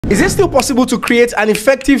Is it still possible to create an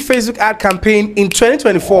effective Facebook ad campaign in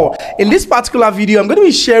 2024? In this particular video, I'm going to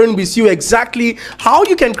be sharing with you exactly how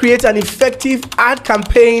you can create an effective ad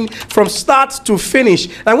campaign from start to finish.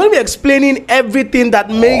 And I'm going to be explaining everything that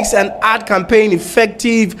makes an ad campaign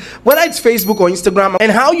effective, whether it's Facebook or Instagram,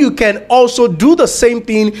 and how you can also do the same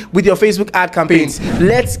thing with your Facebook ad campaigns.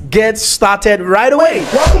 Let's get started right away.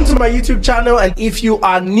 Welcome to my YouTube channel, and if you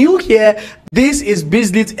are new here, this is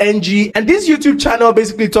Bizlit NG, and this YouTube channel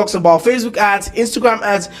basically talks about Facebook ads, Instagram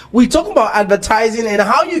ads. We talk about advertising and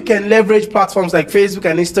how you can leverage platforms like Facebook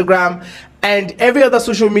and Instagram and every other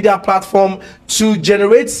social media platform to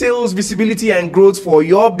generate sales, visibility, and growth for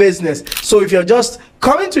your business. So if you're just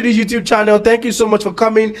coming to this YouTube channel, thank you so much for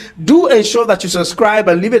coming. Do ensure that you subscribe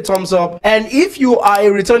and leave a thumbs up. And if you are a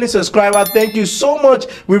returning subscriber, thank you so much.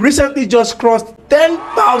 We recently just crossed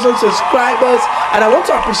 10,000 subscribers, and I want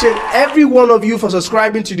to appreciate every one of you for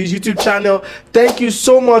subscribing to this YouTube channel. Thank you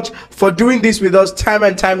so much for doing this with us time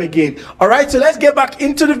and time again. All right, so let's get back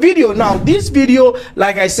into the video. Now, this video,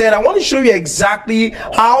 like I said, I want to show you exactly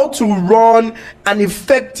how to run an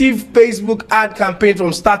effective Facebook ad campaign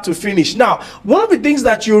from start to finish. Now, one of the things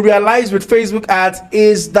that you realize with Facebook ads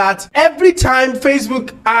is that every time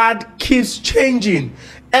Facebook ad keeps changing,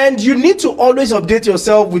 and you need to always update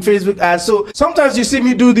yourself with Facebook ads. So sometimes you see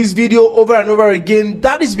me do this video over and over again.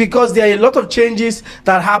 That is because there are a lot of changes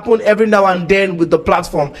that happen every now and then with the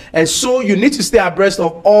platform, and so you need to stay abreast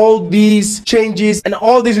of all these changes and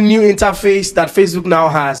all this new interface that Facebook now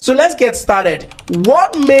has. So let's get started.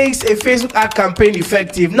 What makes a Facebook ad campaign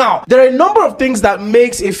effective? Now, there are a number of things that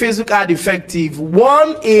makes a Facebook ad effective.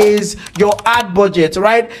 One is your ad budget,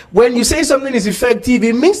 right? When you say something is effective,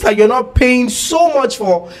 it means that you're not paying so much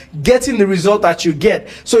for getting the result that you get.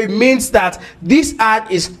 So it means that this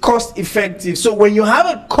ad is cost effective. So when you have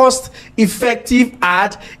a cost effective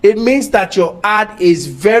ad, it means that your ad is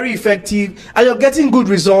very effective and you're getting good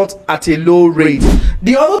results at a low rate.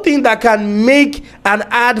 The other thing that can make an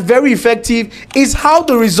ad very effective is how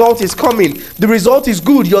the result is coming. The result is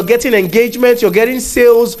good. You're getting engagement, you're getting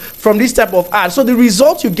sales from this type of ad. So the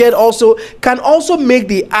result you get also can also make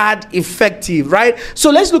the ad effective, right?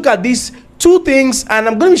 So let's look at these two things, and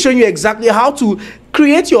I'm going to be showing you exactly how to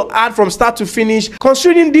create your ad from start to finish.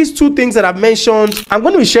 Considering these two things that I've mentioned, I'm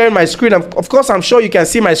going to be sharing my screen. Of course, I'm sure you can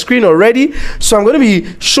see my screen already. So I'm going to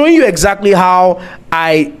be showing you exactly how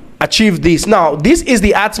I achieve this. Now, this is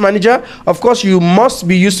the ads manager. Of course, you must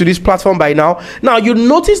be used to this platform by now. Now, you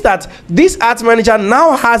notice that this ads manager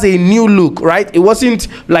now has a new look, right? It wasn't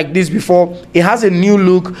like this before. It has a new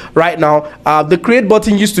look right now. The create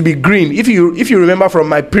button used to be green. If you remember from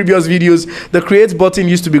my previous videos, the create button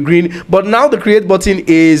used to be green, but now the create button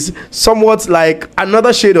is somewhat like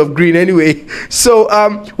another shade of green anyway. So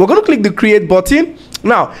we're going to click the create button.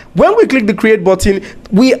 Now, when we click the create button,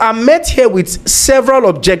 we are met here with several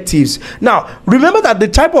objectives. Now, remember that the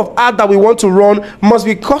type of ad that we want to run must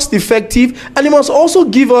be cost effective, and it must also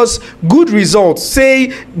give us good results.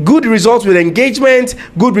 Say, good results with engagement,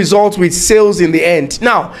 good results with sales in the end.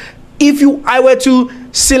 Now, if I were to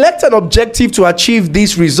select an objective to achieve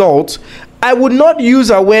this result, I would not use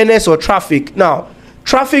awareness or traffic. Now,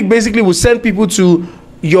 traffic basically will send people to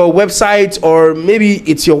your website, or maybe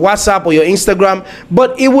it's your WhatsApp or your Instagram,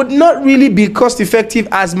 but it would not really be cost effective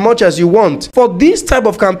as much as you want. For this type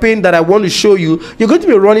of campaign that I want to show you, you're going to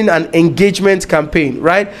be running an engagement campaign,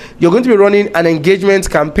 right? You're going to be running an engagement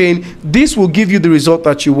campaign. This will give you the result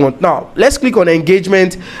that you want. Now, let's click on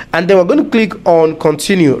engagement, and then we're going to click on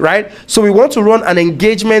continue, right? So we want to run an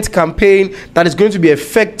engagement campaign that is going to be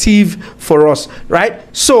effective for us, right?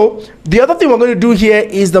 So the other thing we're going to do here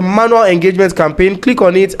is the manual engagement campaign. Click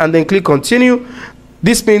on it and then click continue.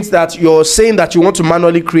 This means that you're saying that you want to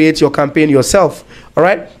manually create your campaign yourself. All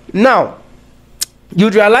right, now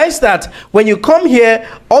you'd realize that when you come here,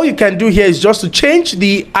 all you can do here is just to change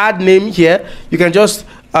the ad name here. You can just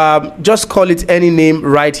call it any name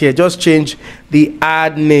right here. Just change the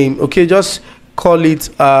ad name. Okay, just call it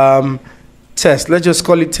test. Let's just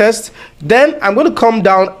call it test. Then I'm going to come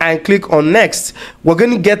down and click on next. We're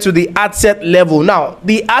going to get to the ad set level. Now,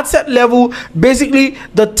 the ad set level, basically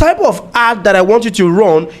the type of ad that I want you to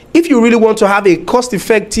run. If you really want to have a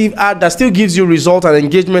cost-effective ad that still gives you result and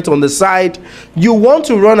engagement on the side, you want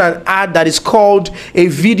to run an ad that is called a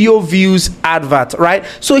video views advert, right?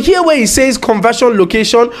 So here where it says conversion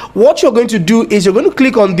location, what you're going to do is you're going to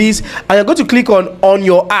click on this, and you're going to click on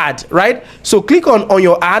your ad, right? So click on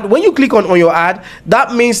your ad. When you click on your ad,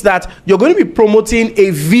 that means that you're going to be promoting a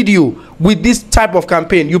video with this type of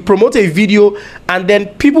campaign. You promote a video and then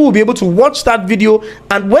people will be able to watch that video,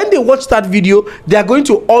 and when they watch that video, they are going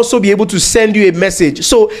to also be able to send you a message.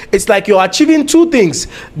 So it's like you're achieving two things.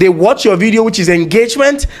 They watch your video, which is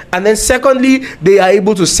engagement, and then secondly, they are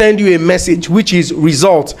able to send you a message, which is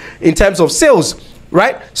result in terms of sales,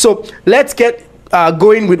 right? So let's get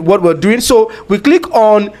going with what we're doing. So we click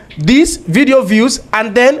on these video views,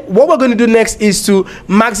 and then what we're going to do next is to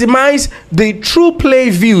maximize the true play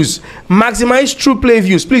views. Maximize true play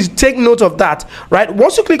views. Please take note of that, right?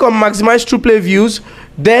 Once you click on maximize true play views,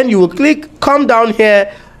 then you will come down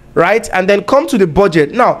here, right, and then come to the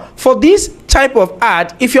budget. Now for this type of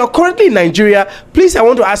ad, if you're currently in Nigeria, please, I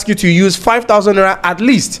want to ask you to use 5,000 naira at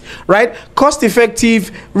least, right? Cost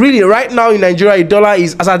effective. Really, right now in Nigeria, a dollar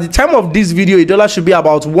is, as at the time of this video, a dollar should be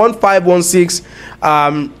about 1516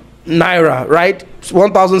 naira, right?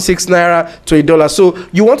 1,006 naira to a dollar. So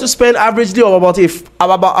you want to spend averagely of about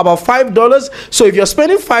 $5. So if you're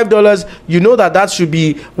spending $5, you know that should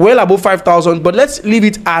be well above 5,000, but let's leave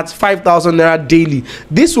it at 5,000 naira daily.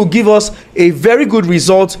 This will give us a very good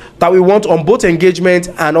result that we want on both engagement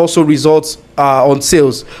and also results on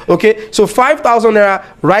sales. Okay, so 5,000 naira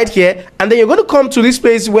right here, and then you're going to come to this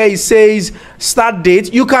place where it says start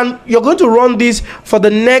date. You're going to run this for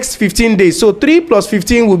the next 15 days. So 3 plus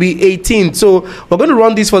 15 will be 18. So we're going to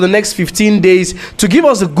run this for the next 15 days to give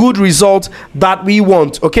us a good result that we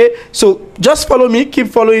want. Okay, so just follow me, keep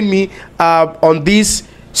following me on this.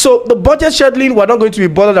 So the budget scheduling, we're not going to be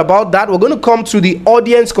bothered about that. We're going to come to the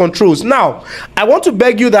audience controls. Now I want to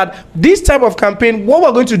beg you that this type of campaign, what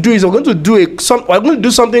we're going to do is we're going to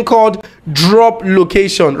do something called drop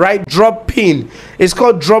location, right? Drop pin. It's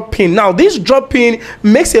called drop pin. Now this drop pin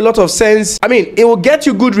makes a lot of sense. I mean, it will get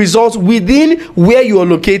you good results within where you are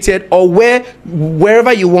located or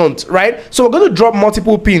wherever you want, right? So we're going to drop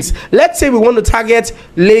multiple pins. Let's say we want to target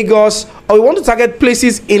Lagos, or we want to target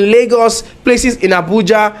places in Lagos, places in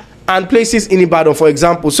Abuja, and places in Ibadan, for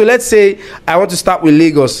example. So let's say I want to start with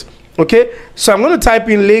Lagos. Okay, so I'm going to type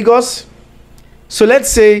in Lagos. So let's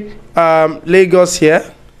say Lagos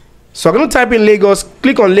here. So I'm going to type in Lagos,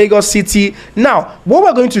 click on Lagos City. Now what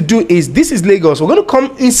we're going to do is, this is Lagos. We're going to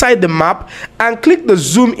come inside the map and click the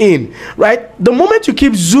zoom in, right? The moment you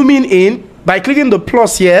keep zooming in by clicking the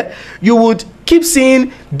plus here, you would keep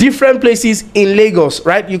seeing different places in Lagos,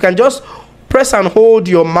 right? You can just press and hold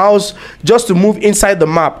your mouse just to move inside the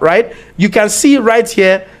map, right? You can see right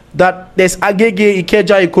here that there's Agege,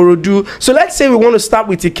 Ikeja, Ikorodu. So let's say we want to start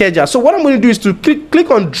with Ikeja. So what I'm going to do is to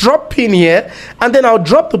click on drop pin here, and then I'll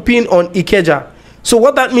drop the pin on Ikeja. So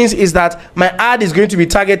what that means is that my ad is going to be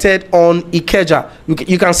targeted on Ikeja.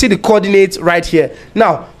 You can see the coordinates right here.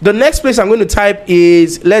 Now the next place I'm going to type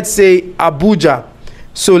is, let's say, Abuja.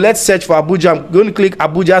 So let's search for Abuja. I'm going to click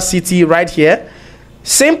Abuja City right here.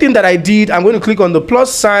 Same thing that I did. I'm going to click on the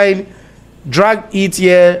plus sign, drag it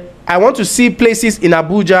here. I want to see places in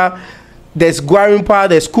Abuja. There's Gwarinpa,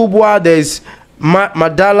 there's Kubwa, there's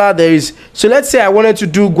Madala, so let's say I wanted to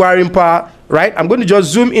do Gwarinpa, right? I'm going to just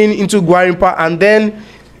zoom in into Gwarinpa and then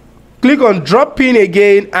click on drop pin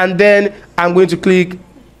again, and then I'm going to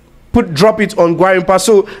drop it on Gwarinpa.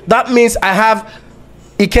 So that means I have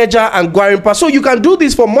Ikeja and Gwarinpa. So you can do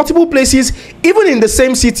this for multiple places, even in the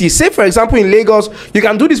same city. Say for example in Lagos, you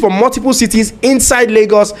can do this for multiple cities inside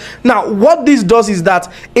Lagos. Now what this does is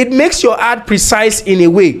that it makes your ad precise in a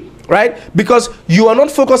way, right? Because you are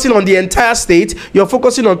not focusing on the entire state, you're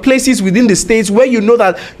focusing on places within the states where you know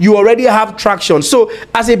that you already have traction. So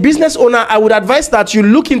as a business owner, I would advise that you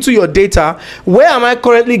look into your data. Where am I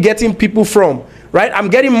currently getting people from? Right, I'm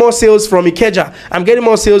getting more sales from Ikeja, I'm getting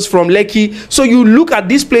more sales from Lekki. So you look at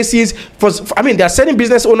these places I mean, there are certain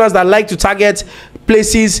business owners that like to target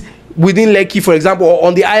places within Lekki, for example, or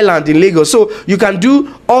on the island in Lagos. So you can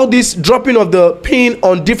do all this dropping of the pin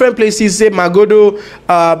on different places, say Magodo,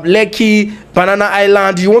 Lekki, Banana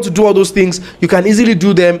Island. You want to do all those things, you can easily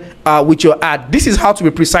do them with your ad. This is how to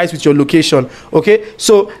be precise with your location. Okay,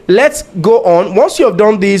 so let's go on. Once you have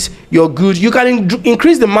done this, you're good. You can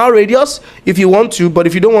increase the mile radius if you want to, but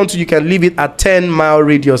if you don't want to, you can leave it at 10-mile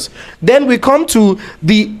radius. Then we come to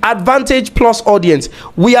the Advantage Plus audience.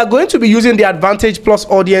 We are going to be using the Advantage Plus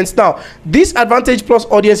audience. Now this Advantage Plus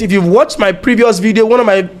audience, if you've watched my previous video, one of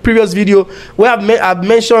my previous video where I've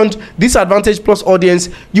mentioned this Advantage Plus audience,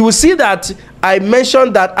 you will see that I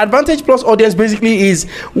mentioned that Advantage Plus audience basically is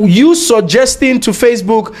you suggesting to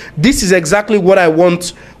Facebook, this is exactly what I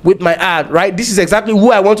want with my ad, right? This is exactly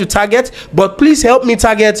who I want to target, but please help me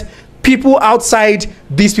target people outside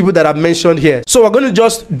these people that I've mentioned here. So we're going to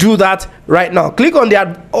just do that right now. Click on the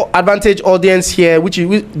advantage audience here, which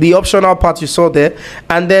is the optional part you saw there,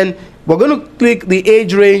 and then we're going to click the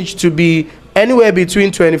age range to be anywhere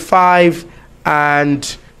between 25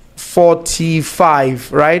 and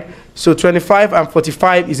 45, right? So 25 and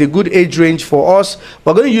 45 is a good age range for us.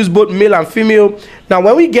 We're going to use both male and female. Now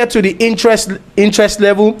when we get to the interest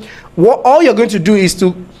level, what all you're going to do is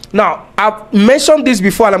to, now I've mentioned this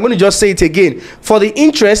before and I'm going to just say it again. For the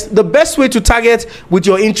interest, the best way to target with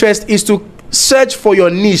your interest is to search for your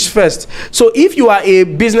niche first. So if you are a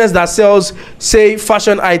business that sells, say,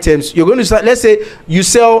 fashion items, you're going to start, let's say you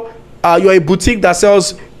sell, you're a boutique that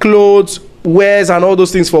sells clothes, wears and all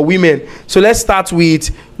those things for women. So let's start with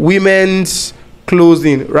women's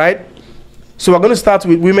clothing, right? So we're going to start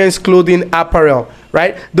with women's clothing apparel,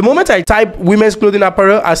 right? The moment I type women's clothing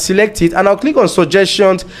apparel, I select it and I'll click on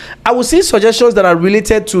suggestions. I will see suggestions that are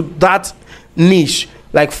related to that niche,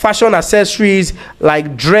 like fashion accessories,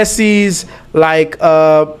 like dresses, like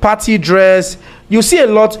party dress. You see a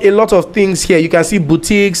lot of things here. You can see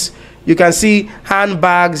boutiques, you can see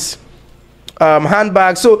handbags,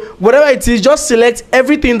 so whatever it is, just select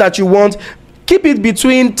everything that you want. Keep it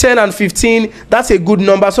between 10 and 15. That's a good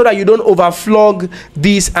number so that you don't overflog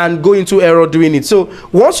this and go into error doing it. So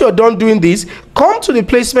once you're done doing this, come to the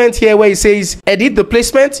placement here where it says edit the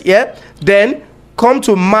placement, yeah, then come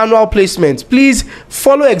to manual placement. Please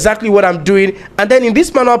follow exactly what I'm doing, and then in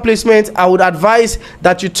this manual placement I would advise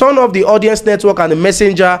that you turn off the audience network and the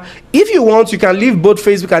messenger. If you want, you can leave both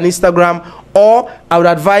Facebook and Instagram, or I would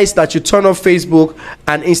advise that you turn off Facebook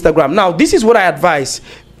and Instagram. Now this is what I advise.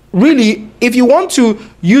 Really, if you want to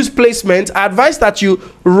use placement, I advise that you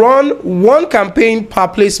run one campaign per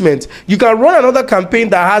placement. You can run another campaign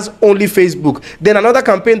that has only Facebook, then another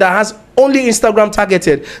campaign that has only Instagram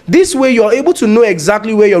targeted. This way you're able to know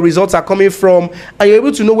exactly where your results are coming from, and you're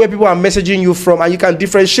able to know where people are messaging you from, and you can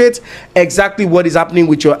differentiate exactly what is happening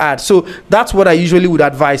with your ad. So that's what I usually would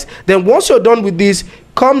advise. Then once you're done with this,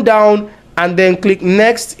 come down and then click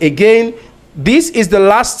next again. This is the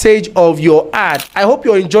last stage of your ad. I hope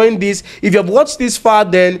you're enjoying this. If you have watched this far,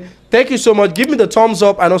 then thank you so much. Give me the thumbs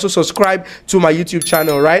up and also subscribe to my YouTube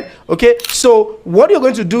channel, right? Okay, so what you're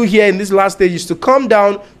going to do here in this last stage is to come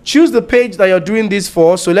down, choose the page that you're doing this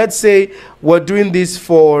for. So let's say we're doing this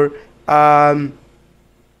for my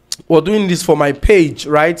page,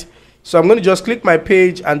 right? So I'm going to just click my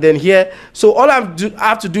page and then here. So all I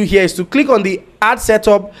have to do here is to click on the ad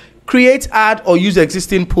setup, create ad, or use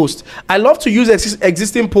existing post. I love to use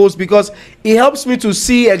existing post because it helps me to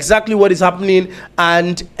see exactly what is happening,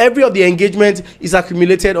 and every of the engagement is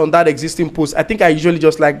accumulated on that existing post. I think I usually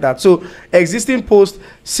just like that. So existing post,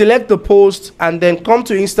 select the post and then come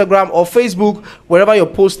to Instagram or Facebook, wherever your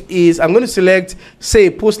post is. I'm going to select, say,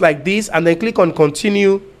 a post like this, and then click on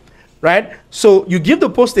continue, right? So you give the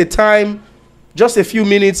post a time, just a few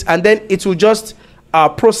minutes, and then it will just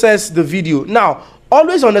process the video. Now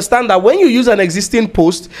always understand that when you use an existing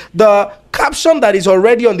post, the caption that is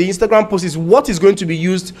already on the Instagram post is what is going to be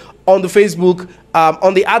used on the Facebook,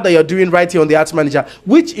 on the ad that you're doing right here on the Ads Manager,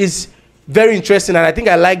 which is very interesting, and I think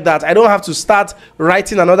I like that. I don't have to start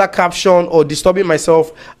writing another caption or disturbing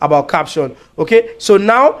myself about caption. Okay, so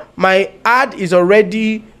now my ad is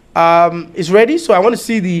already ready. So I want to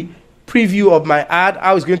see the preview of my ad,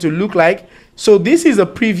 how it's going to look like. So this is a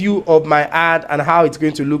preview of my ad and how it's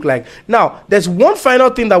going to look like. Now, there's one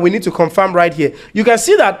final thing that we need to confirm right here. You can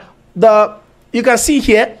see that you can see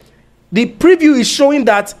here, the preview is showing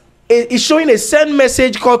that it's showing a send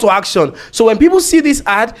message call to action. So when people see this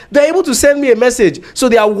ad, they're able to send me a message. So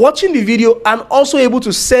they are watching the video and also able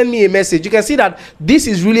to send me a message. You can see that this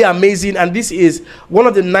is really amazing, and this is one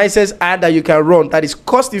of the nicest ad that you can run that is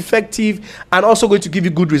cost effective and also going to give you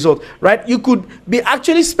good results, right? You could be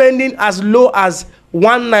actually spending as low as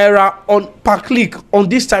 ₦1 per click on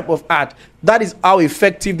this type of ad. That is how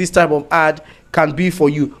effective this type of ad can be for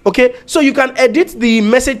you. Okay, so you can edit the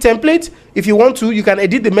message template if you want to. You can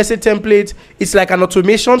edit the message template. It's like an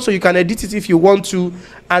automation, so you can edit it if you want to,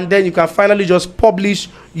 and then you can finally just publish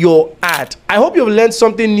your ad. I hope you've learned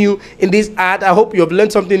something new in this ad. I hope you have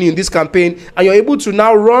learned something new in this campaign, and you're able to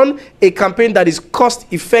now run a campaign that is cost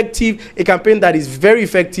effective, a campaign that is very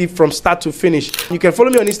effective from start to finish. You can follow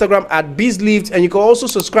me on Instagram at BizLift, and you can also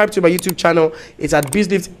subscribe to my YouTube channel. It's at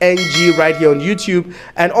BizLiftNG right here on YouTube,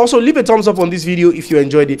 and also leave a thumbs up on this video if you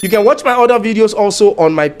enjoyed it. You can watch my other videos also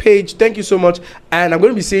on my page. Thank you so much, and I'm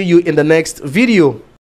going to be seeing you in the next video.